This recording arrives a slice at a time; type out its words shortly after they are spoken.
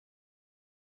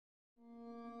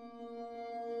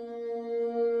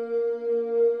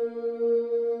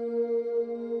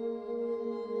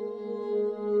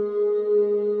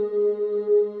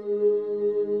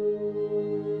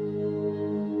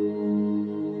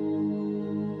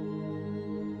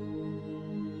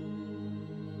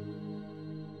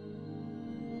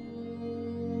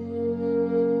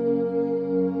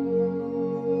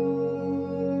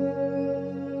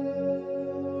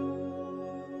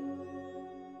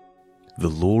The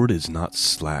Lord is not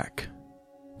slack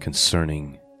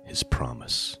concerning his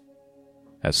promise,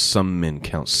 as some men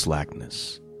count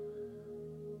slackness,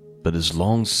 but is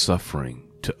long-suffering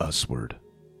to usward,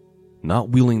 not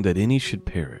willing that any should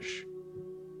perish,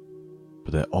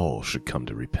 but that all should come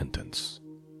to repentance.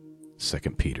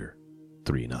 2 Peter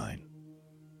 3:9.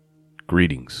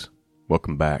 Greetings.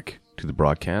 Welcome back to the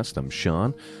broadcast. I'm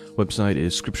Sean. Website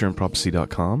is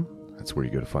scriptureandprophecy.com. That's where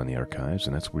you go to find the archives,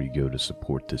 and that's where you go to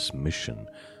support this mission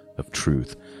of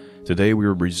truth. Today we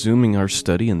are resuming our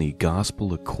study in the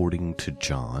Gospel according to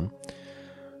John,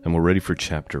 and we're ready for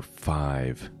chapter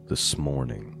 5 this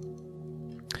morning.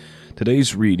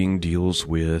 Today's reading deals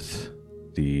with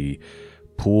the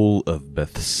Pool of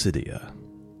Bethsaida.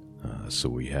 So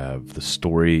we have the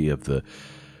story of the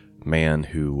man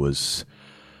who was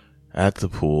at the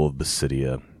Pool of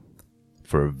Bethsaida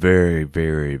for a very,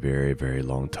 very, very, very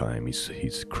long time.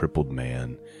 He's a crippled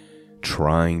man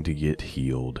trying to get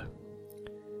healed.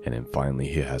 And then finally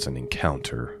he has an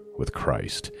encounter with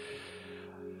Christ.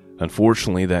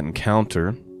 Unfortunately, that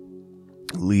encounter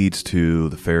leads to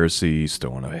the Pharisees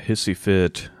throwing a hissy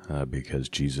fit because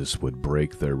Jesus would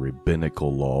break their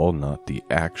rabbinical law, not the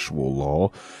actual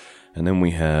law. And then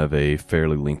we have a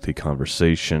fairly lengthy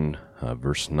conversation,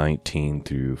 verse 19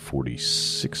 through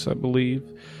 46, I believe,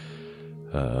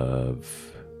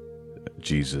 of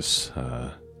Jesus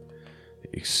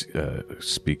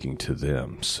speaking to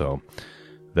them. So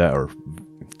that, or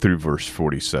through verse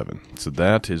 47. So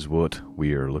that is what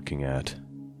we are looking at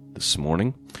this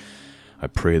morning. I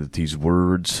pray that these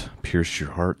words pierce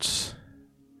your hearts,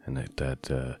 and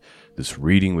that this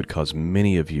reading would cause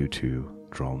many of you to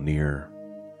draw near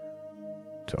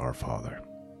to our Father.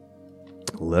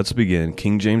 Let's begin.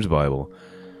 King James Bible,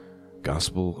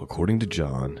 Gospel according to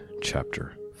John,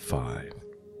 chapter 5.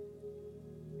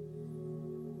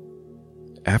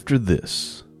 After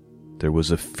this, there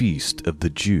was a feast of the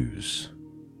Jews,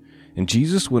 and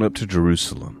Jesus went up to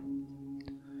Jerusalem.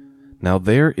 Now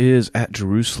there is at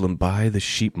Jerusalem by the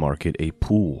sheep market a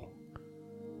pool,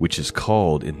 which is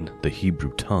called in the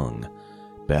Hebrew tongue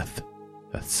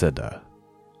Bethsaida,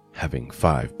 having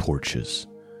 5 porches.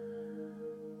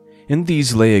 In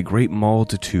these lay a great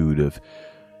multitude of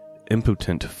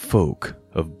impotent folk,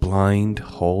 of blind,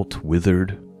 halt,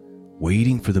 withered,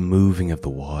 waiting for the moving of the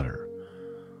water.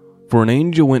 For an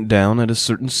angel went down at a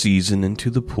certain season into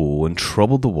the pool and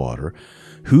troubled the water.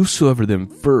 Whosoever then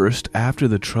first, after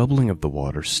the troubling of the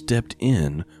water, stepped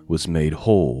in was made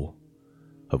whole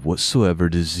of whatsoever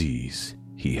disease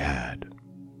he had.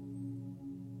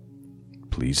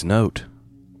 Please note,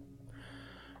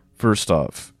 first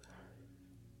off,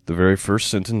 the very first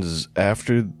sentence is,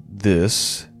 after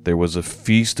this, there was a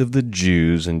feast of the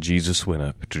Jews, and Jesus went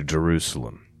up to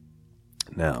Jerusalem.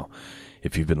 Now,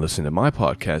 if you've been listening to my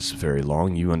podcast very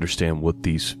long, you understand what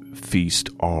these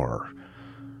feasts are.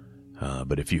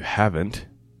 But if you haven't,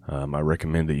 I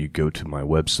recommend that you go to my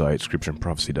website,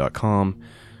 scriptureandprophecy.com,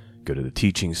 go to the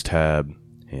Teachings tab,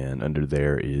 and under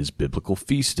there is Biblical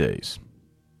Feast Days.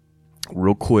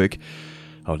 Real quick,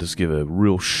 I'll just give a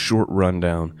real short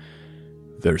rundown.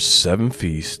 There's 7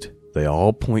 feasts. They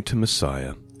all point to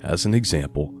Messiah. As an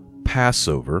example,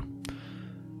 Passover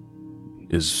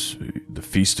is the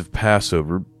feast of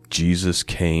Passover. Jesus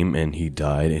came and he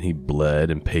died and he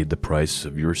bled and paid the price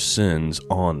of your sins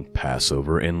on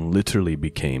Passover and literally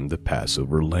became the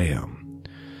Passover lamb.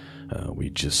 We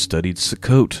just studied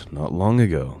Sukkot not long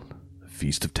ago, the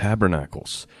Feast of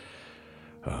Tabernacles,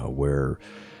 where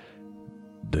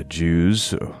the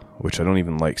Jews, which I don't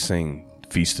even like saying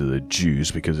Feast of the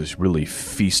Jews because it's really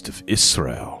Feast of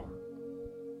Israel.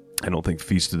 I don't think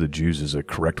Feast of the Jews is a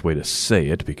correct way to say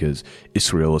it because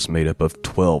Israel is made up of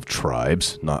 12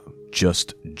 tribes, not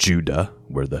just Judah,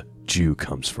 where the Jew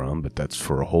comes from, but that's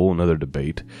for a whole another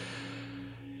debate.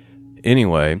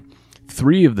 Anyway,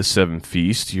 3 of the 7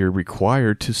 feasts you're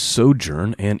required to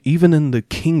sojourn, and even in the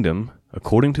kingdom,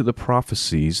 according to the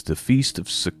prophecies, the Feast of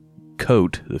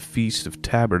Sukkot, the Feast of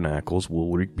Tabernacles,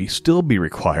 will still be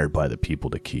required by the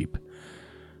people to keep.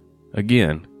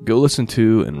 Again, go listen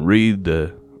to and read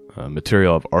the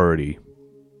material I've already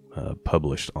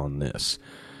published on this.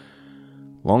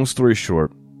 Long story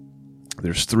short,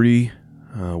 there's 3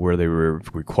 where they were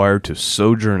required to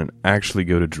sojourn and actually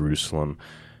go to Jerusalem: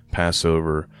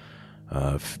 Passover,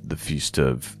 the Feast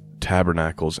of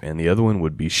Tabernacles, and the other one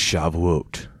would be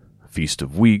Shavuot, Feast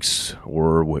of Weeks,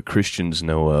 or what Christians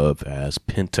know of as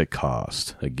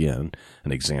Pentecost. Again,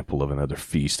 an example of another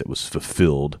feast that was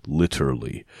fulfilled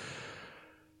literally.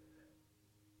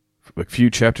 A few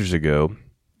chapters ago,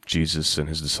 Jesus and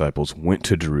his disciples went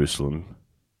to Jerusalem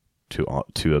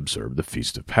to observe the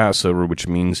Feast of Passover, which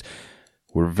means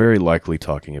we're very likely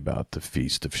talking about the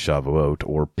Feast of Shavuot,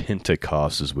 or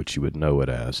Pentecost is what you would know it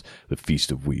as, the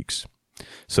Feast of Weeks.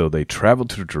 So they traveled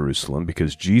to Jerusalem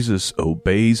because Jesus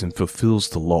obeys and fulfills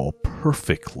the law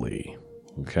perfectly.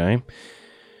 Okay?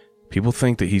 People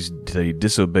think that he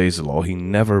disobeys the law. He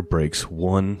never breaks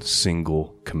one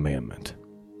single commandment.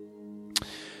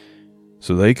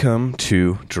 So they come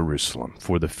to Jerusalem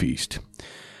for the feast.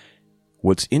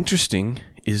 What's interesting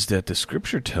is that the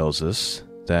scripture tells us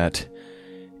that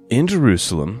in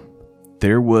Jerusalem,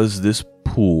 there was this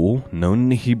pool known in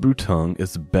the Hebrew tongue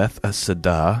as Beth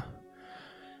Asadah,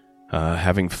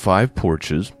 having 5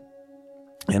 porches,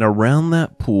 and around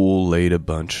that pool laid a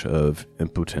bunch of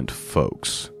impotent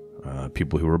folks,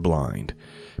 people who were blind,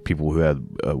 people who had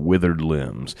withered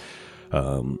limbs,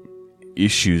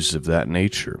 issues of that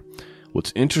nature.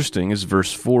 What's interesting is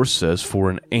verse 4 says, "For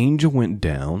an angel went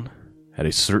down at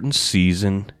a certain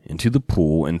season into the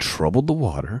pool and troubled the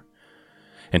water,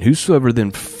 and whosoever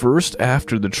then first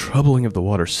after the troubling of the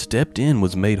water stepped in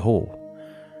was made whole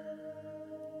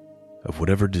of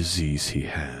whatever disease he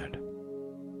had."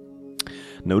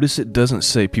 Notice it doesn't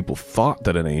say people thought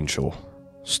that an angel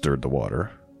stirred the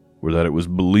water, or that it was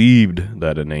believed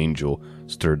that an angel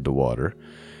stirred the water.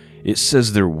 It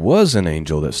says there was an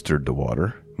angel that stirred the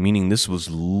water, meaning this was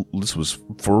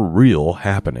for real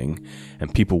happening,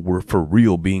 and people were for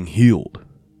real being healed.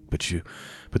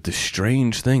 But the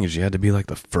strange thing is you had to be like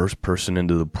the first person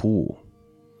into the pool.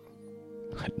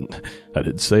 I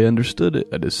didn't say I understood it.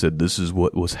 I just said this is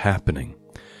what was happening.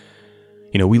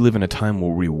 You know, we live in a time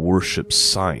where we worship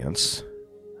science,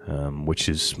 which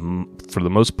is, for the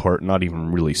most part, not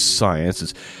even really science.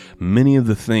 It's many of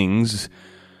the things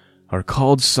are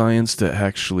called science that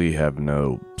actually have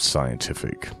no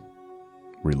scientific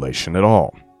relation at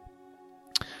all.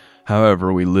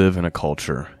 However, we live in a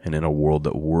culture and in a world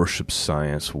that worships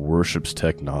science, worships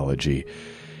technology,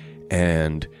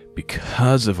 and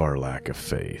because of our lack of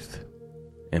faith,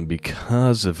 and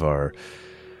because of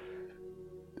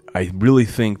I really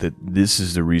think that this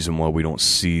is the reason why we don't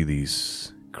see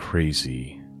these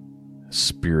crazy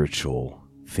spiritual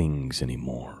things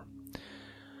anymore.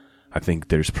 I think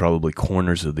there's probably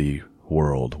corners of the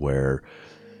world where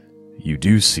you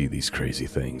do see these crazy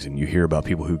things, and you hear about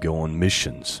people who go on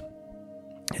missions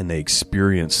and they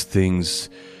experience things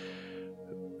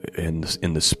in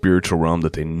the spiritual realm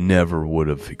that they never would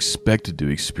have expected to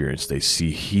experience. They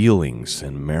see healings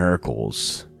and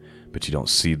miracles, but you don't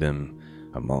see them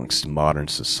amongst modern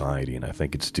society, and I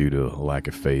think it's due to a lack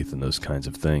of faith and those kinds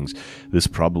of things. This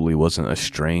probably wasn't a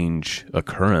strange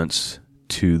occurrence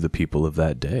to the people of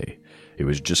that day. It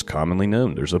was just commonly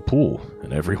known. There's a pool,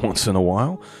 and every once in a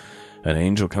while, an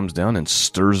angel comes down and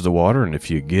stirs the water, and if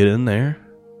you get in there,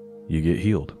 you get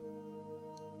healed.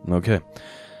 Okay,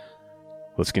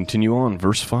 let's continue on.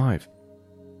 Verse 5.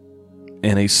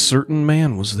 "And a certain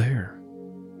man was there,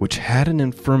 which had an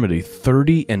infirmity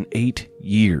 38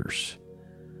 years.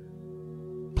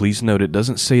 Please note, it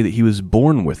doesn't say that he was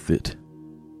born with it.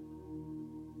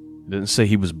 It doesn't say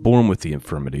he was born with the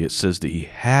infirmity. It says that he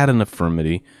had an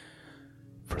infirmity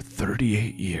for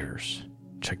 38 years.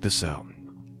 Check this out.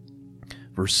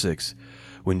 Verse 6.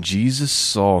 "When Jesus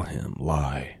saw him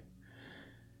lie,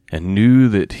 and knew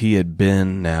that he had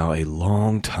been now a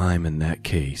long time in that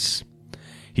case,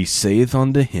 he saith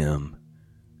unto him,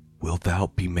 Wilt thou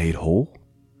be made whole?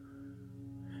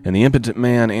 And the impotent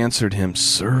man answered him,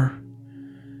 Sir,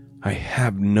 I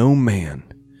have no man,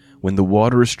 when the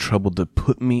water is troubled, to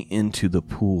put me into the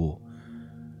pool.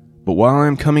 But while I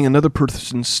am coming, another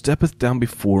person steppeth down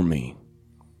before me.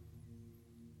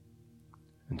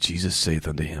 And Jesus saith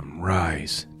unto him,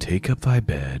 Rise, take up thy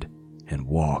bed, and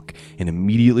walk. And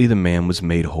immediately the man was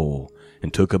made whole,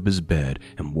 and took up his bed,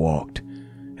 and walked.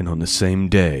 And on the same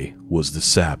day was the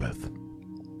Sabbath."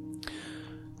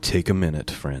 Take a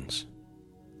minute, friends.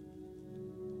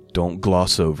 Don't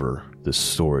gloss over this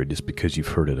story just because you've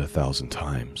heard it 1,000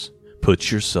 times.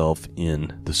 Put yourself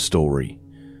in the story.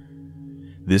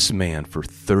 This man for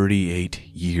 38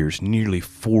 years, nearly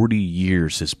 40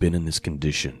 years, has been in this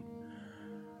condition.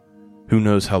 Who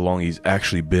knows how long he's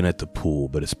actually been at the pool,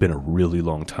 but it's been a really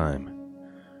long time.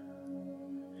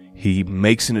 He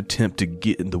makes an attempt to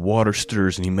get in the water,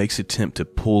 stirs, and he makes an attempt to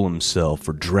pull himself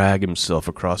or drag himself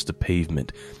across the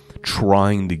pavement,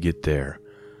 trying to get there.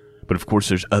 But of course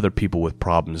there's other people with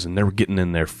problems, and they're getting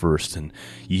in there first, and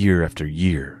year after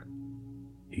year,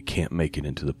 he can't make it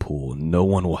into the pool, and no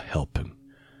one will help him.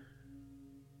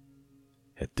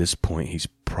 At this point, he's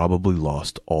probably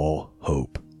lost all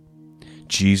hope.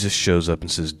 Jesus shows up and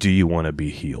says, Do you want to be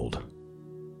healed?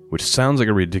 Which sounds like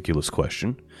a ridiculous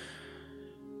question.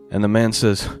 And the man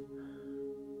says,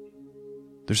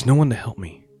 There's no one to help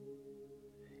me.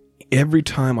 Every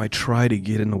time I try to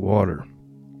get in the water,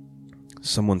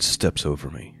 someone steps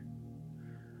over me.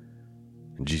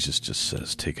 And Jesus just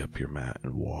says, take up your mat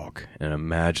and walk. And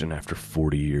imagine after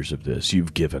 40 years of this,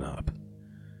 you've given up.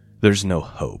 There's no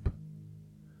hope.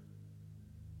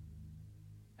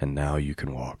 And now you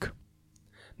can walk.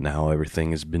 Now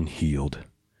everything has been healed.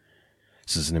 It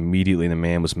says, and immediately the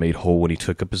man was made whole when he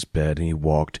took up his bed and he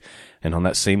walked. And on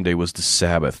that same day was the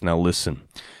Sabbath. Now listen.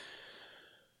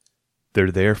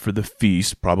 They're there for the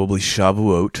feast, probably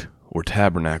Shavuot or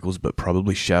Tabernacles, but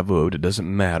probably Shavuot. It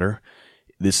doesn't matter.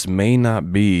 This may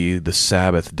not be the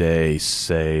Sabbath day,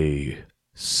 say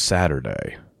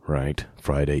Saturday, right?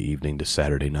 Friday evening to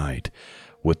Saturday night.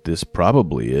 What this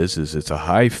probably is it's a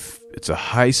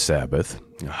high Sabbath,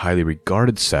 a highly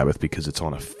regarded Sabbath because it's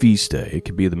on a feast day. It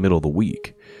could be in the middle of the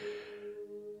week,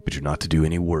 but you're not to do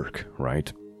any work,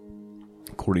 right?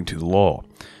 According to the law.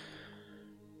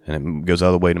 And it goes out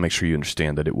of the way to make sure you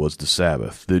understand that it was the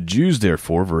Sabbath. The Jews,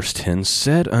 therefore, verse 10,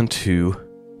 said unto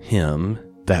him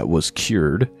that was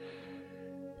cured,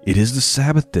 it is the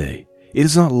Sabbath day. It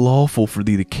is not lawful for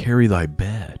thee to carry thy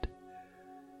bed.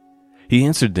 He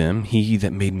answered them, he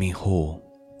that made me whole.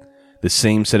 The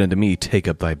same said unto me, take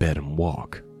up thy bed and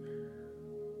walk.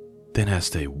 Then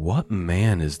asked they, what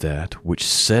man is that which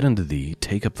said unto thee,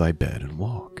 take up thy bed and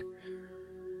walk?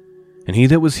 And he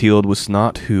that was healed was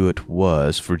not who it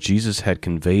was, for Jesus had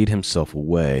conveyed himself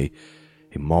away,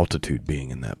 a multitude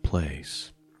being in that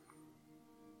place.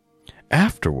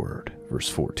 Afterward, verse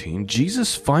 14,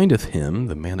 Jesus findeth him,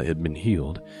 the man that had been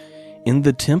healed, in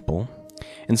the temple,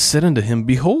 and said unto him,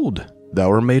 behold, thou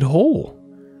art made whole.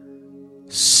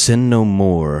 Sin no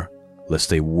more,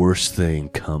 lest a worse thing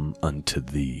come unto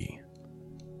thee.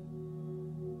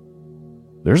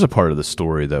 There's a part of the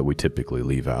story that we typically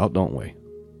leave out, don't we?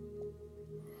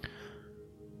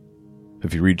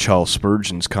 If you read Charles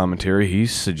Spurgeon's commentary, he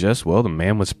suggests, well, the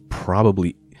man was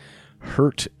probably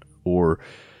hurt or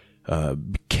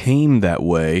became that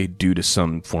way due to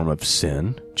some form of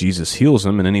sin. Jesus heals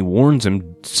him, and then he warns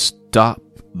him, stop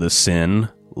the sin,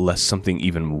 lest something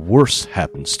even worse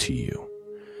happens to you.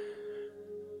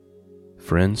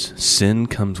 Friends, sin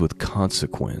comes with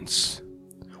consequence.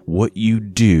 What you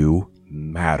do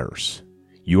matters.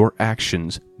 Your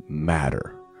actions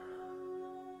matter.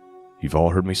 You've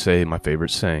all heard me say my favorite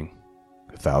saying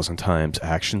 1,000 times,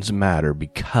 actions matter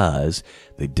because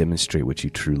they demonstrate what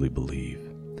you truly believe.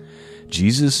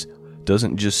 Jesus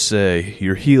doesn't just say,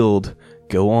 you're healed,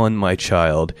 go on, my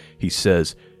child. He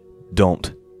says,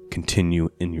 don't continue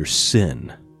in your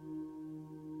sin.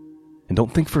 And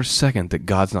don't think for a second that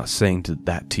God's not saying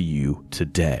that to you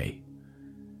today.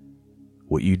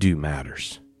 What you do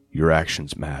matters. Your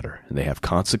actions matter, and they have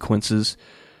consequences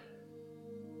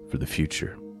for the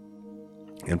future,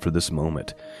 and for this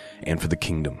moment, and for the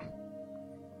kingdom.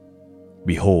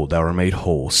 Behold, thou art made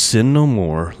whole. Sin no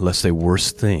more, lest a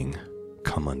worse thing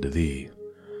come unto thee.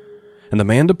 And the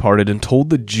man departed and told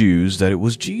the Jews that it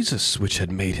was Jesus which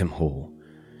had made him whole.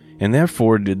 And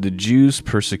therefore did the Jews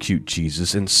persecute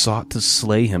Jesus and sought to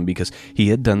slay him because he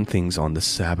had done things on the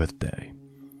Sabbath day.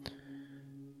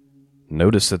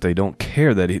 Notice that they don't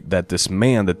care that this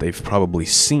man that they've probably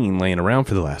seen laying around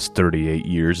for the last 38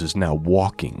 years is now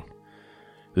walking.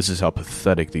 This is how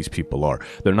pathetic these people are.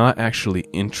 They're not actually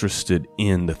interested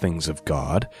in the things of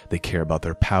God. They care about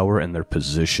their power and their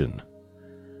position.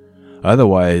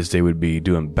 Otherwise, they would be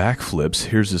doing backflips.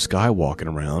 Here's this guy walking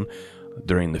around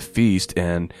during the feast,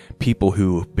 and people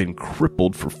who have been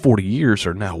crippled for 40 years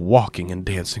are now walking and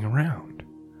dancing around.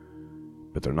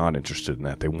 But they're not interested in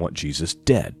that. They want Jesus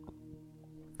dead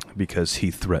because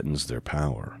he threatens their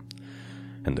power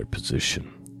and their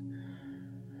position.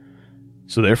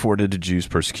 So therefore did the Jews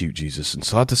persecute Jesus and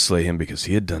sought to slay him because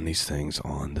he had done these things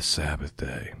on the Sabbath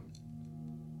day.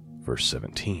 Verse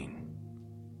 17.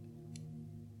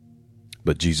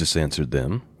 But Jesus answered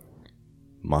them,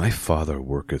 my Father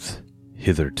worketh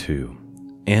hitherto,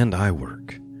 and I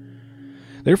work.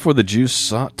 Therefore the Jews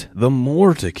sought the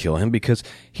more to kill him, because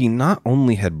he not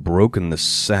only had broken the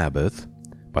Sabbath,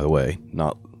 by the way,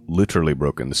 not literally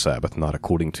broken the Sabbath, not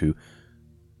according to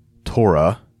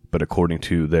Torah, but according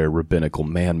to their rabbinical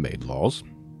man-made laws,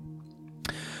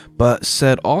 but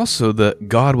said also that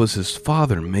God was his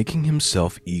Father, making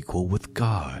himself equal with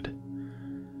God.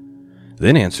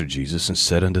 Then answered Jesus and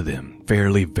said unto them,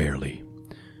 verily, verily,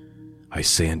 I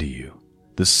say unto you,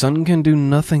 the Son can do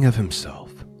nothing of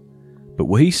himself, but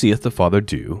what he seeth the Father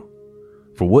do.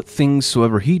 For what things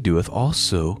soever he doeth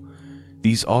also,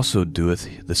 these also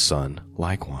doeth the Son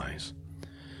likewise.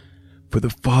 For the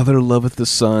Father loveth the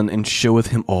Son, and showeth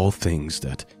him all things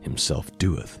that himself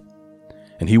doeth.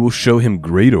 and he will show him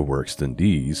greater works than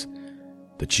these,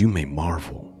 that you may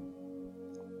marvel.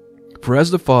 For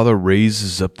as the Father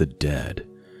raises up the dead,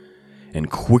 and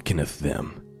quickeneth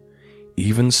them,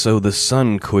 even so the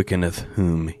Son quickeneth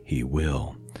whom he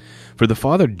will. For the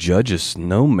Father judgeth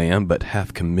no man, but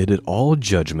hath committed all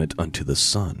judgment unto the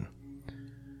Son,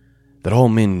 that all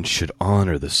men should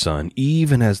honor the Son,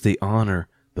 even as they honor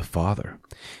the Father.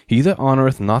 He that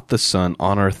honoreth not the Son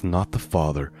honoreth not the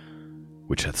Father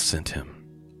which hath sent him.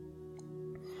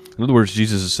 In other words,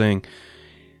 Jesus is saying,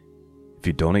 if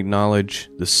you don't acknowledge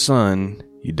the Son,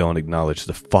 you don't acknowledge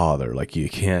the Father. Like you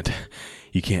can't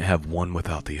have one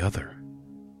without the other,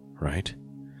 right?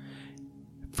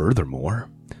 Furthermore,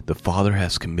 the Father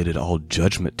has committed all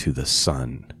judgment to the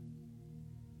Son.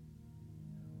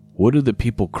 What do the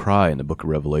people cry in the book of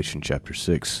Revelation chapter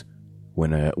 6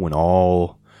 when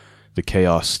all the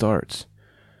chaos starts?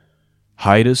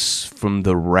 Hide us from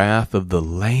the wrath of the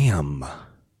Lamb.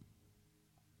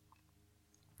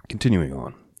 Continuing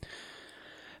on.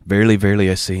 Verily, verily,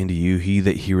 I say unto you, he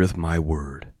that heareth my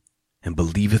word, and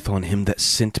believeth on him that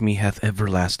sent me hath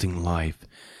everlasting life,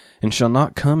 and shall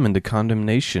not come into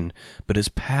condemnation, but is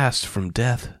passed from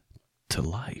death to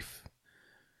life.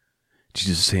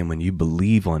 Jesus is saying when you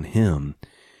believe on him,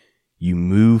 you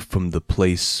move from the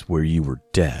place where you were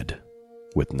dead,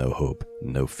 with no hope,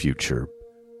 no future,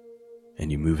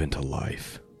 and you move into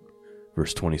life.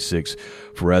 Verse 26,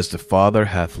 for as the Father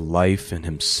hath life in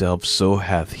himself, so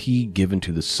hath he given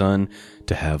to the Son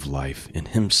to have life in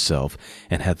himself,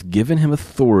 and hath given him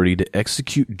authority to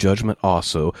execute judgment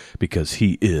also, because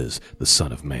he is the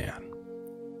Son of Man.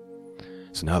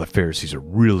 So now the Pharisees are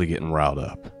really getting riled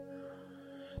up.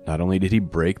 Not only did he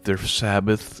break their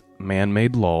Sabbath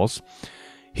man-made laws,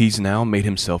 he's now made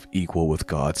himself equal with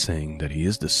God, saying that he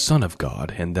is the Son of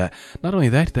God, and that not only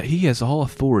that he has all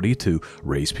authority to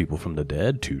raise people from the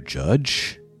dead, to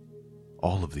judge,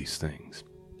 all of these things.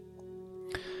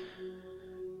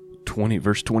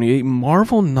 Verse 28,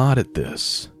 marvel not at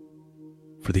this,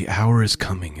 for the hour is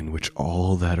coming in which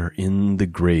all that are in the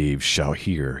grave shall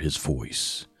hear his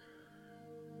voice,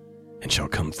 and shall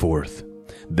come forth,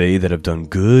 they that have done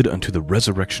good unto the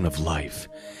resurrection of life,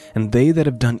 and they that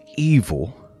have done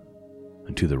evil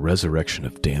unto the resurrection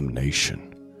of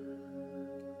damnation.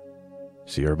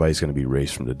 See, everybody's going to be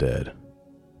raised from the dead.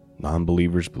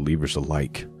 Non-believers, believers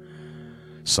alike.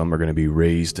 Some are going to be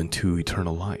raised into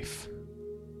eternal life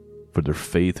for their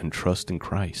faith and trust in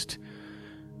Christ.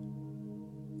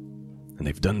 And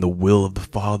they've done the will of the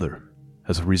Father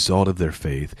as a result of their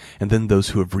faith. And then those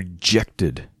who have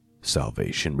rejected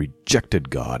salvation, rejected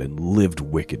God, and lived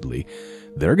wickedly,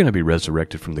 they're going to be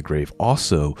resurrected from the grave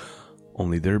also,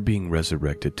 only they're being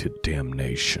resurrected to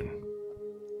damnation.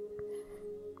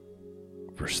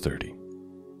 Verse 30.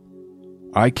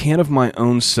 I can of my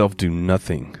own self do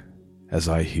nothing. As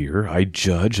I hear, I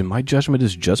judge, and my judgment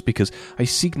is just, because I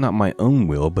seek not my own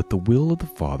will, but the will of the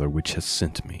Father which has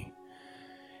sent me.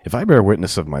 If I bear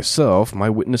witness of myself, my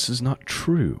witness is not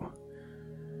true.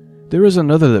 There is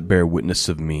another that bear witness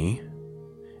of me,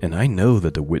 and I know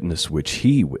that the witness which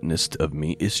he witnessed of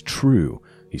me is true.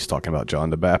 He's talking about John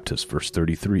the Baptist, verse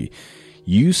 33.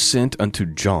 You sent unto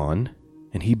John,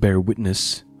 and he bare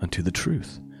witness unto the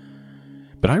truth.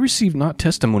 But I received not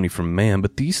testimony from man,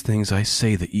 but these things I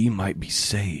say that ye might be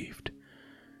saved.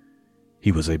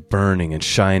 He was a burning and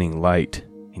shining light,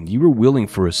 and ye were willing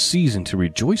for a season to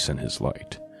rejoice in his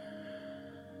light.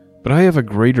 But I have a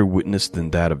greater witness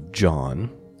than that of John,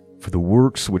 for the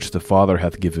works which the Father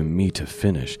hath given me to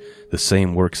finish, the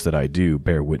same works that I do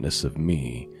bear witness of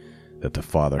me, that the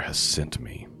Father has sent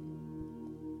me.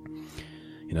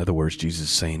 In other words, Jesus is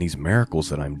saying these miracles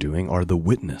that I'm doing are the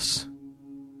witness.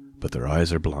 But their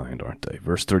eyes are blind, aren't they?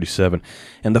 Verse 37,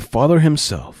 and the Father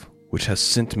himself, which has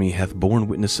sent me, hath borne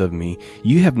witness of me.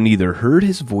 You have neither heard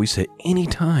his voice at any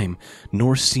time,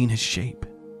 nor seen his shape.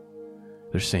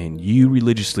 They're saying, you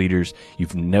religious leaders,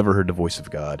 you've never heard the voice of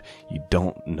God. You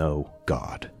don't know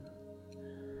God.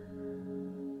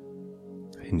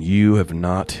 And you have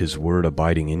not his word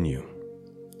abiding in you.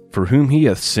 For whom he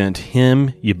hath sent,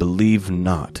 him ye believe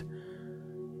not.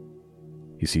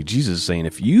 You see, Jesus is saying,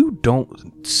 if you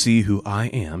don't see who I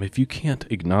am, if you can't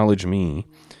acknowledge me,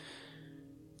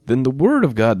 then the word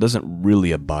of God doesn't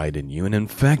really abide in you. And in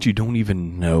fact, you don't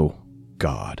even know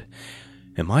God.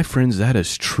 And my friends, that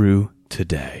is true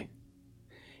today.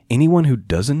 Anyone who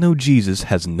doesn't know Jesus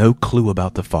has no clue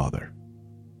about the Father.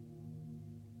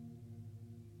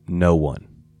 No one.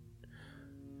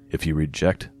 If you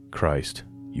reject Christ,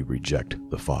 you reject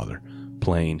the Father.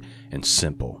 Plain and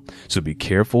simple. So be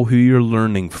careful who you're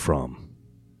learning from.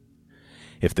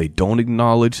 If they don't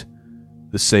acknowledge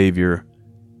the Savior,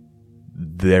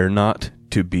 they're not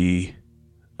to be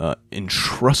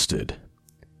entrusted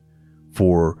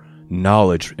for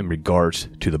knowledge in regards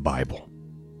to the Bible.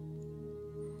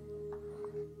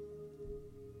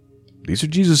 These are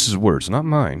Jesus' words, not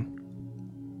mine.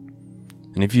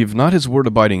 And if you have not his word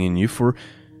abiding in you, for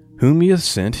whom he hath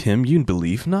sent, him you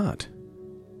believe not.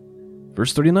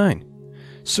 Verse 39,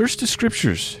 search the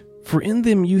scriptures, for in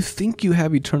them you think you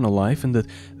have eternal life, and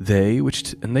they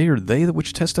are they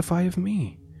which testify of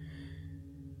me.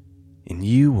 And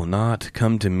you will not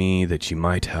come to me that ye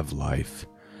might have life.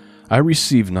 I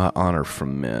receive not honor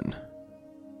from men,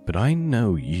 but I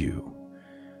know you,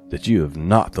 that you have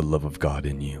not the love of God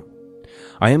in you.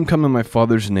 I am come in my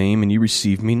Father's name, and ye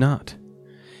receive me not.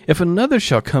 If another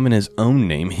shall come in his own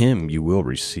name, him you will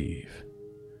receive.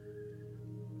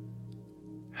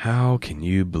 How can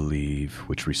you believe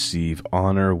which receive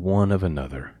honor one of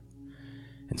another,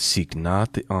 and seek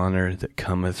not the honor that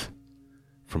cometh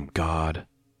from God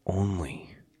only?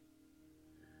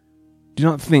 Do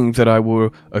not think that I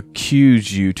will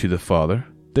accuse you to the Father.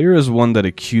 There is one that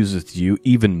accuseth you,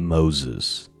 even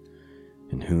Moses,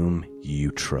 in whom you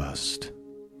trust.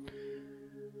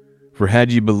 For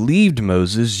had you believed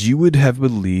Moses, you would have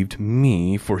believed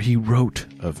me, for he wrote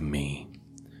of me.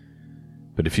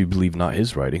 But if you believe not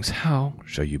his writings, how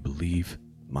shall you believe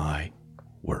my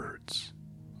words?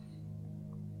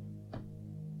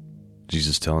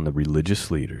 Jesus telling the religious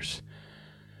leaders,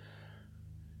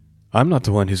 I'm not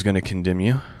the one who's going to condemn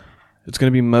you. It's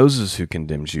going to be Moses who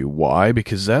condemns you. Why?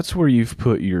 Because that's where you've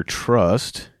put your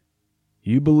trust.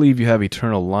 You believe you have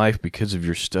eternal life because of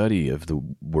your study of the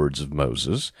words of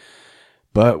Moses.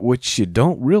 But what you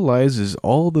don't realize is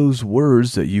all those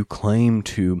words that you claim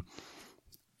to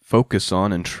focus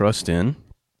on and trust in,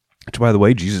 which, by the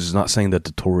way, Jesus is not saying that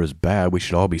the Torah is bad. We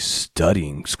should all be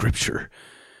studying Scripture.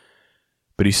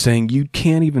 But he's saying you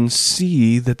can't even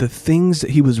see that the things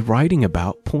that he was writing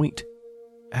about point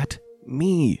at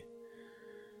me.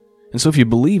 And so if you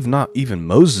believe not even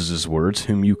Moses' words,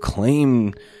 whom you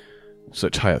claim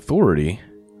such high authority,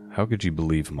 how could you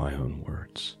believe my own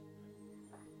words?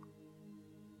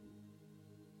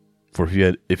 For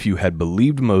if you had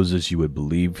believed Moses, you had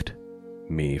believed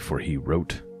me, for he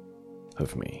wrote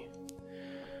of me.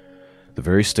 The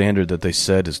very standard that they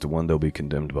set is the one they'll be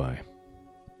condemned by.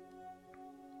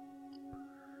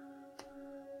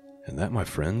 And that, my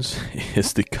friends,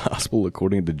 is the gospel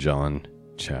according to John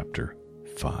chapter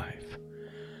 5.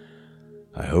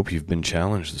 I hope you've been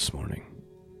challenged this morning.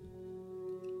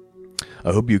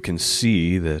 I hope you can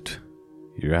see that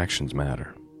your actions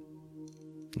matter.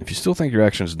 If you still think your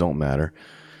actions don't matter,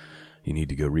 you need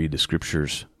to go read the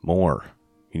scriptures more.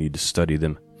 You need to study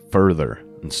them further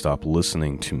and stop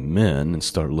listening to men and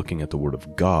start looking at the Word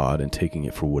of God and taking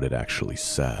it for what it actually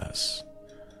says.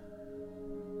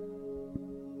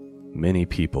 Many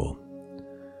people,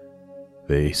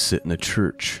 they sit in a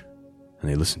church and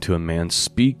they listen to a man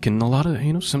speak, and a lot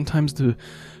of, sometimes the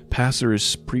pastor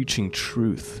is preaching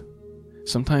truth.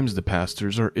 Sometimes the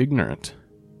pastors are ignorant,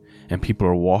 and people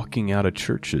are walking out of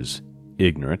churches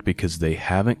ignorant because they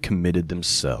haven't committed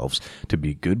themselves to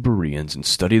be good Bereans and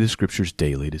study the scriptures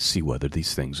daily to see whether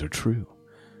these things are true.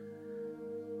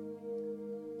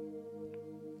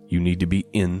 You need to be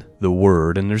in the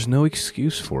Word, and there's no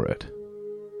excuse for it.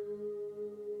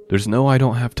 There's no I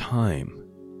don't have time.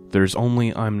 There's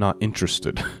only I'm not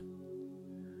interested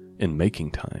in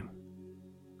making time.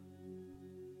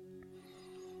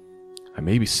 I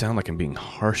maybe sound like I'm being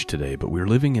harsh today, but we're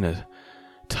living in a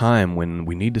time when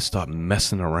we need to stop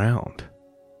messing around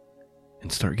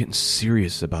and start getting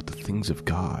serious about the things of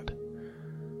God.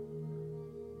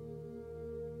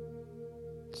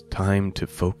 It's time to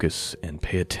focus and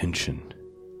pay attention.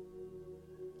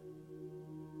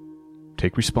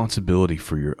 Take responsibility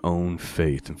for your own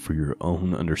faith and for your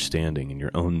own understanding and your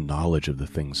own knowledge of the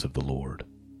things of the Lord.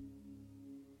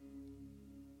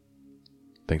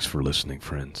 Thanks for listening,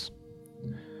 friends.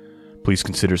 Please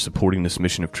consider supporting this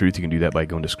mission of truth. You can do that by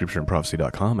going to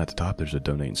scriptureandprophecy.com. At the top, there's a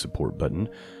donate and support button.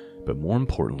 But more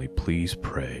importantly, please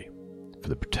pray for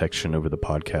the protection over the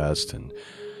podcast and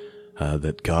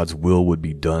that God's will would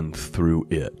be done through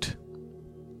it.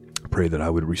 Pray that I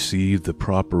would receive the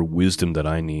proper wisdom that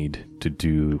I need to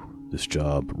do this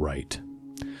job right.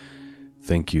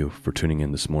 Thank you for tuning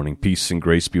in this morning. Peace and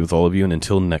grace be with all of you, and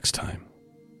until next time,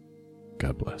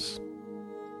 God bless.